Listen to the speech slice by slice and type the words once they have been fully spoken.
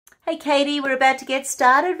Hey Katie, we're about to get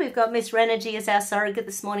started. We've got Miss Renergy as our surrogate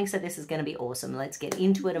this morning, so this is going to be awesome. Let's get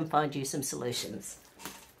into it and find you some solutions.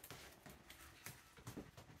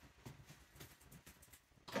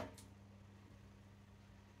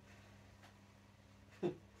 Yeah.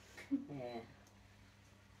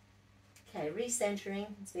 Okay, recentering.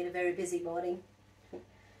 It's been a very busy morning. Oh,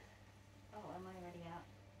 am I already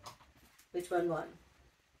out? Which one won?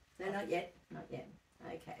 No, not yet. Not yet.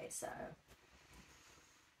 Okay, so...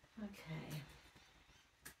 Okay.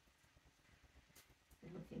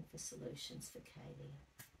 We're looking for solutions for Katie.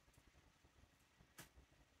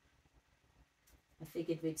 I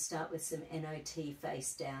figured we'd start with some NOT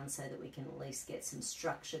face down so that we can at least get some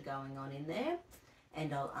structure going on in there.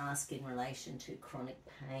 And I'll ask in relation to chronic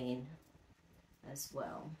pain as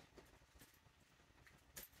well.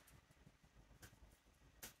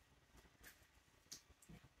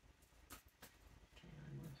 Okay,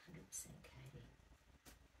 I'm 100% Katie.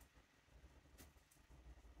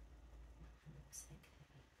 100%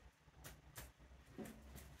 Katie.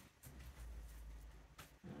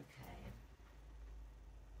 Okay.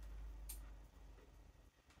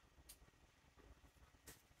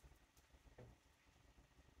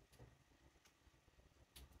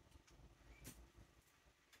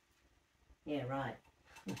 Yeah, right.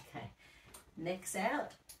 Okay. Neck's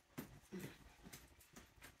out. It's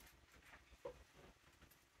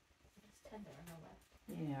tender and all that.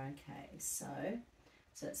 Yeah, okay. So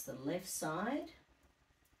it's the left side.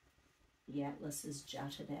 The atlas is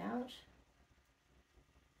jutted out.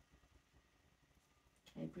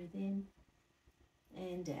 Okay, breathe in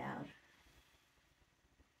and out.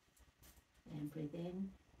 And breathe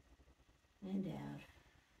in and out.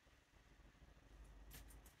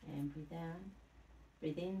 And breathe out.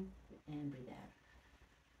 Breathe in and breathe out.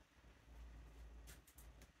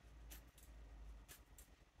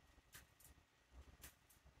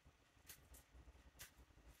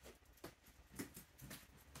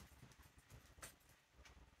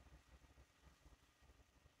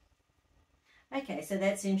 Okay, so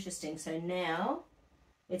that's interesting. So now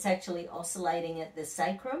it's actually oscillating at the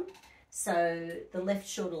sacrum. So the left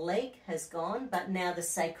shoulder leg has gone, but now the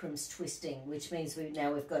sacrum's twisting, which means we've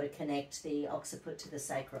got to connect the occiput to the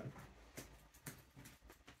sacrum.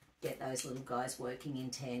 Get those little guys working in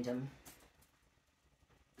tandem.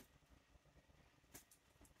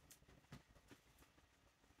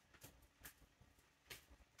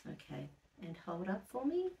 Okay, and hold up for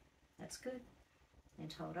me. That's good.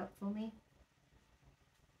 And hold up for me.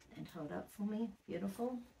 And hold up for me.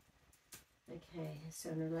 Beautiful. Okay, so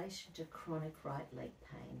in relation to chronic right leg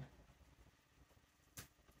pain.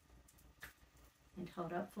 And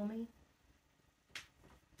hold up for me.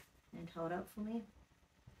 And hold up for me.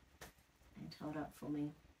 And hold up for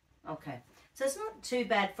me. Okay, so it's not too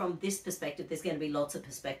bad from this perspective. There's going to be lots of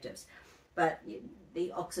perspectives. But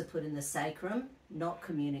the occiput and the sacrum not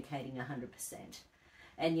communicating 100%.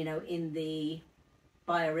 And, you know, in the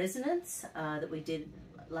bioresonance that we did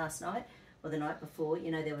last night, or the night before, you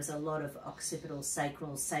know, there was a lot of occipital,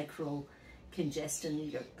 sacral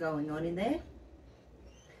congestion going on in there.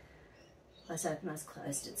 Eyes open, eyes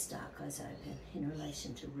closed, it's dark, eyes open, in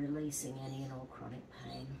relation to releasing any and all chronic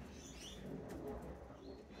pain.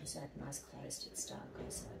 Eyes open, eyes closed, it's dark,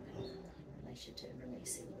 eyes open, in relation to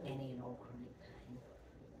releasing any and all chronic pain.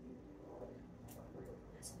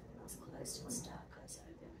 Eyes open, eyes closed, it's dark, eyes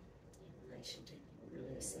open, in relation to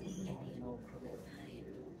releasing any and all chronic pain.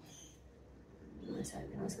 Eyes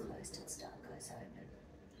open, eyes closed, it's dark, eyes open,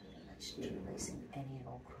 in relation to releasing any and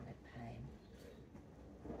all chronic pain.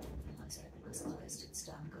 Eyes open, eyes closed, it's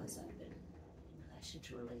dark, eyes open, in relation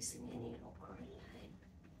to releasing any and all chronic pain.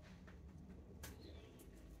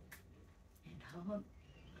 And hold.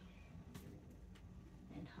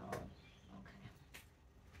 And hold.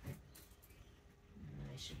 Okay. In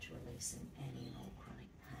relation to releasing any and all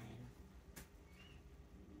chronic pain.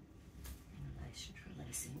 In relation to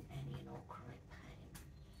releasing any and all chronic pain.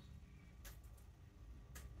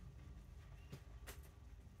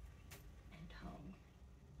 And hold.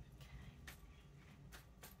 Okay.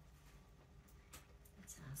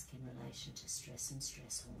 Let's ask in relation to stress and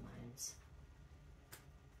stress hormones.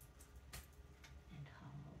 And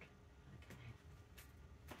hold. Okay.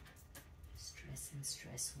 Stress and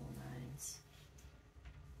stress hormones.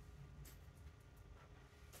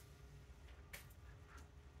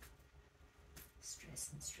 Stress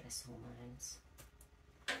and stress hormones.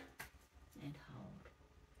 And hold.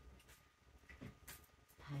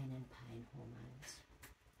 Pain and pain hormones.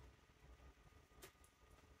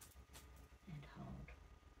 And hold.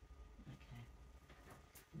 Okay.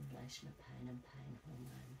 In relation to pain and pain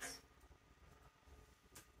hormones.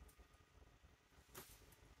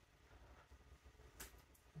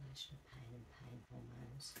 Relation of pain and pain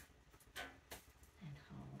hormones. And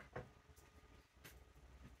hold.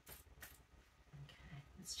 Okay,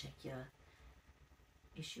 let's check your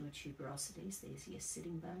ischial tuberosities. These are your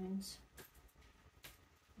sitting bones.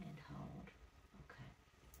 And hold. Okay.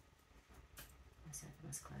 Eyes open,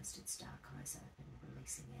 eyes closed. It's dark. Eyes open,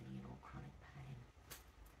 releasing any and all chronic pain.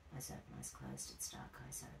 Eyes open, eyes closed. It's dark.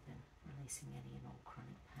 Eyes open, releasing any and all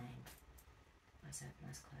chronic pain. Eyes open,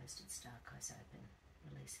 eyes closed. It's dark. Eyes open,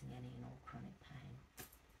 releasing any and all chronic pain.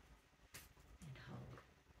 And hold.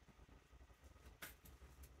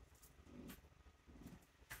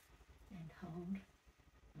 And hold.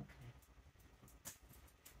 Okay.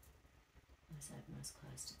 Eyes open, eyes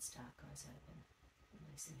closed. It's dark. Eyes open,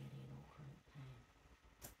 releasing any and all chronic pain.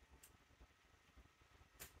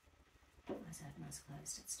 Eyes open, eyes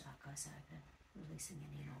closed. It's dark. Eyes open, releasing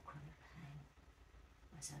any and all chronic pain.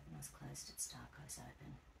 Eyes open, eyes closed. It's dark. Eyes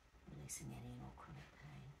open, releasing any and all chronic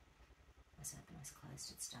pain. Eyes open, eyes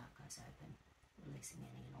closed. It's dark. Eyes open, releasing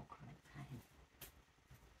any and all chronic pain.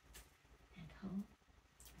 And hold.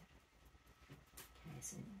 Okay,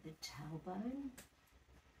 so the tailbone.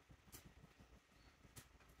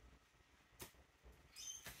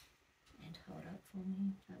 And hold up for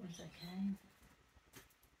me. That one's okay.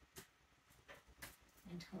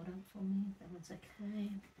 And hold up for me. That one's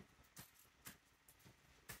okay.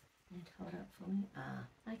 And hold up for me. Ah,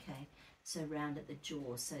 okay. So round at the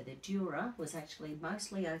jaw. So the dura was actually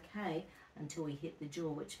mostly okay until we hit the jaw,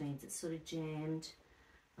 which means it's sort of jammed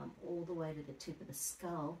all the way to the tip of the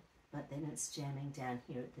skull, but then it's jamming down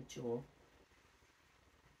here at the jaw.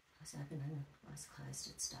 Eyes open and eyes closed.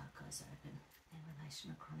 It's dark. Eyes open. In relation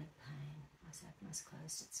to chronic pain. Eyes open, eyes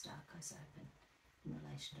closed. It's dark. Eyes open. In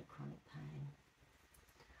relation to chronic pain.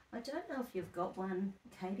 I don't know if you've got one,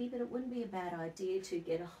 Caity, but it wouldn't be a bad idea to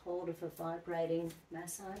get a hold of a vibrating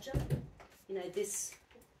massager. You know, this,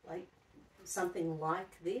 like something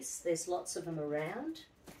like this. There's lots of them around.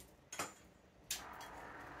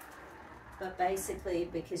 But basically,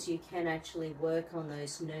 because you can actually work on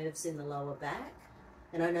those nerves in the lower back,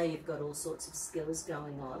 and I know you've got all sorts of skills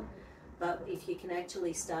going on, but if you can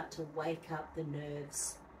actually start to wake up the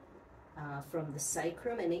nerves from the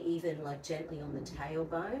sacrum and even like gently on the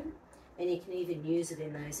tailbone, and you can even use it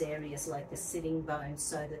in those areas like the sitting bones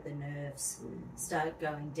so that the nerves start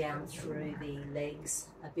going down through the legs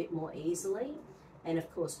a bit more easily. And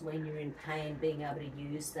of course, when you're in pain, being able to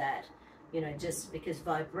use that, you know, just because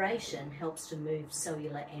vibration helps to move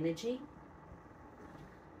cellular energy.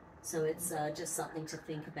 So it's just something to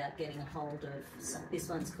think about getting a hold of. So this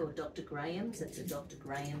one's called Dr. Graham's. It's a Dr.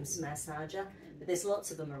 Graham's massager, but there's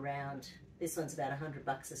lots of them around. This one's about $100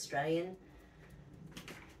 Australian.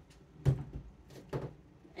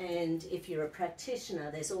 And if you're a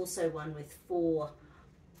practitioner, there's also one with four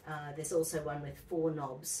knobs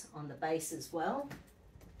on the base as well.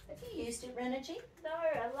 Have you used it, Renergy? No,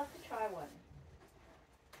 I'd love to try one.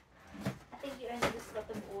 I think you only just got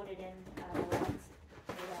them ordered in around 3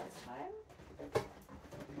 hours time.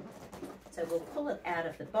 So we'll pull it out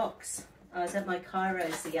of the box. I was at my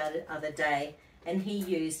chiro's the other day and he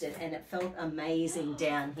used it and it felt amazing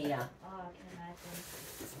down here. Oh, I can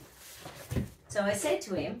imagine. So I said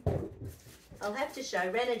to him, I'll have to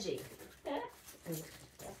show Renergy.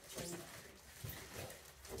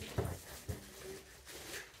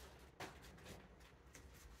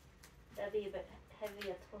 That'd be a bit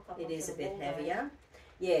heavier to hook up. It is a bit heavier.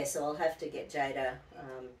 Yeah, so I'll have to get Jay to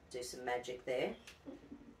do some magic there.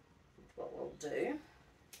 That's what we'll do.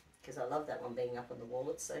 Because I love that one being up on the wall.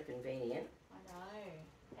 It's so convenient. I know.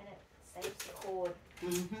 And it saves the cord.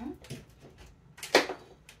 Mm-hmm.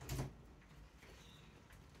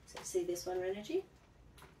 So see this one, Renergy?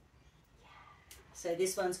 Yeah. So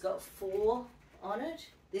this one's got 4 on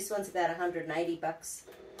it. This one's about $180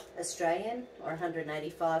 Australian or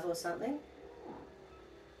 185 or something.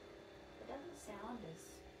 It doesn't sound as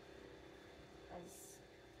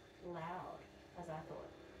loud as I thought.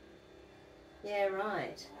 Yeah,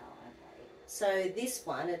 right. Oh, okay. So this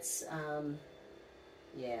one, it's,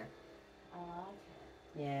 yeah. I like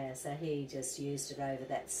it. Yeah, so he just used it over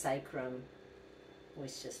that sacrum,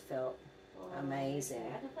 which just felt amazing.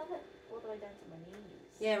 Okay. I can feel it all the way down to my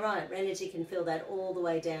knees. Yeah, right. Renergy can feel that all the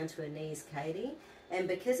way down to her knees, Caity. And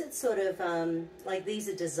because it's sort of, like these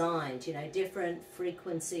are designed, you know, different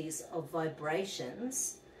frequencies of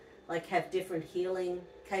vibrations, like have different healing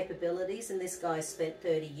capabilities. And this guy spent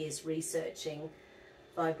 30 years researching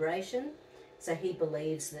vibration. So he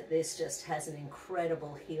believes that this just has an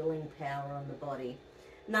incredible healing power on the body.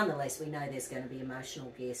 Nonetheless, we know there's going to be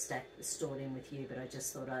emotional gear stored in with you, but I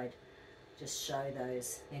just thought I'd just show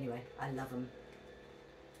those. Anyway, I love them.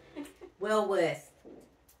 Well worth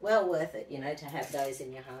well worth it, you know, to have those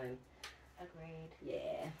in your home. Agreed.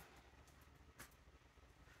 Yeah.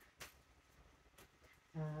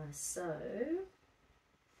 So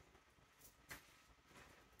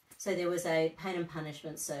there was a pain and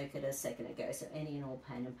punishment circuit a second ago, so any and all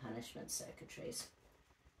pain and punishment circuitries.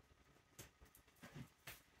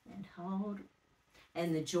 And hold.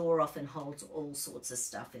 And the jaw often holds all sorts of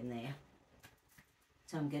stuff in there.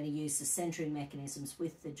 So I'm going to use the centering mechanisms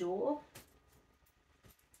with the jaw.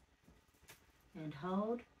 And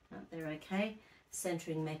hold. Oh, they're okay.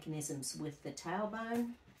 Centering mechanisms with the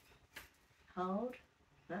tailbone. Hold.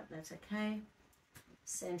 Oh, that's okay.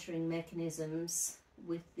 Centering mechanisms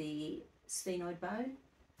with the sphenoid bone.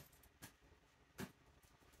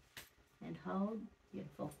 And hold.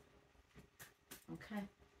 Beautiful. Okay.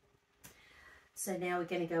 So now we're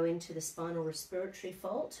going to go into the spinal respiratory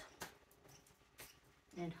fault.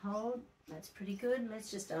 And hold. That's pretty good. Let's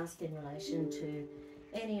just ask in relation to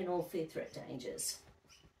any and all fear, threat, dangers.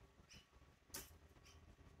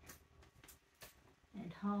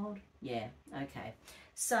 And hold. Yeah, okay.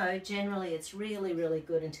 So generally it's really, really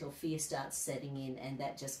good until fear starts setting in, and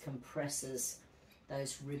that just compresses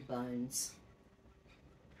those rib bones.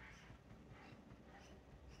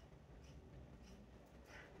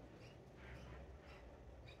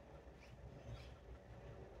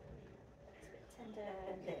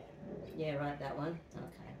 Tender. Yeah, right, that one.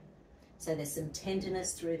 Okay. So there's some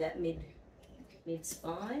tenderness through that mid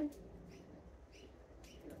spine,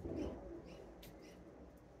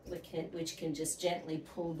 which can just gently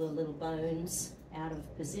pull the little bones out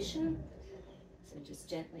of position. So just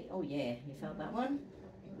gently. Oh yeah, you felt that one?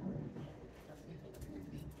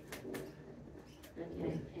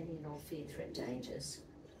 Okay, any and all fear, threat, dangers.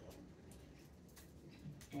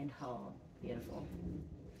 And hold. Beautiful.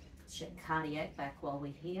 Check cardiac back while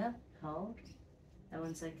we're here. Hold. That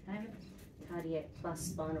one's okay. Cardiac plus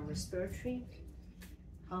spinal respiratory.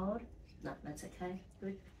 Hold. No, that's okay.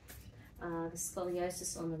 Good. The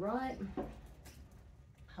scoliosis on the right.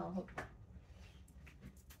 Hold.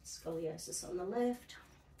 Scoliosis on the left.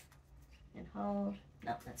 And hold.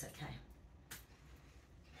 No, that's okay.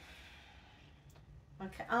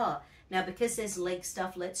 Okay. Oh, now because there's leg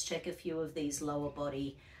stuff, let's check a few of these lower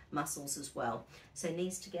body muscles as well. So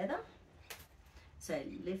knees together. So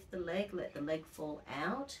lift the leg, let the leg fall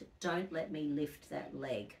out. Don't let me lift that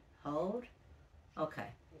leg. Hold. Okay.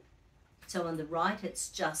 So on the right, it's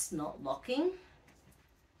just not locking.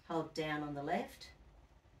 Hold down on the left.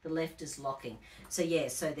 The left is locking. So yeah,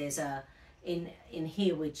 so there's a, in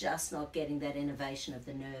here, we're just not getting that innervation of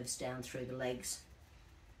the nerves down through the legs.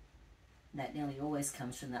 That nearly always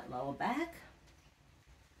comes from that lower back,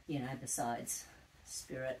 you know, besides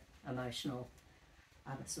spirit, emotional,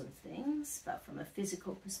 other sort of things. But from a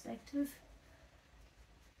physical perspective,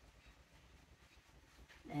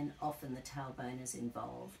 and often the tailbone is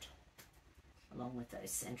involved, along with those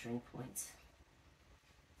centering points.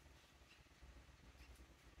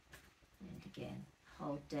 And again,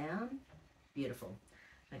 hold down. Beautiful.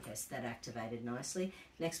 Okay, so that activated nicely.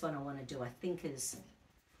 Next one I want to do, I think, is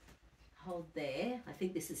hold there. I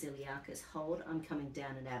think this is iliacus. Hold. I'm coming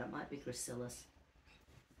down and out. It might be gracilis.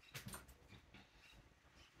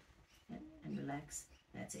 And relax.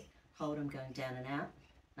 That's it. Hold. I'm going down and out.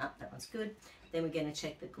 No, that one's good. Then we're going to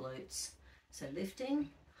check the glutes. So lifting,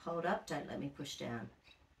 hold up, don't let me push down.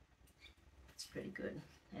 It's pretty good.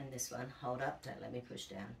 And this one, hold up, don't let me push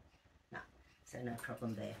down. No, so no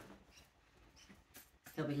problem there.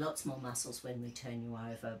 There'll be lots more muscles when we turn you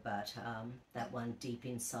over, but that one deep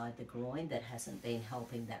inside the groin that hasn't been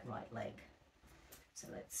helping that right leg. So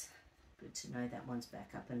that's good to know that one's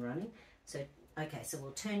back up and running. So, okay, so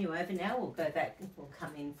we'll turn you over now. We'll go back, we'll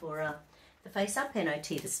come in for the face up NOT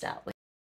to start with.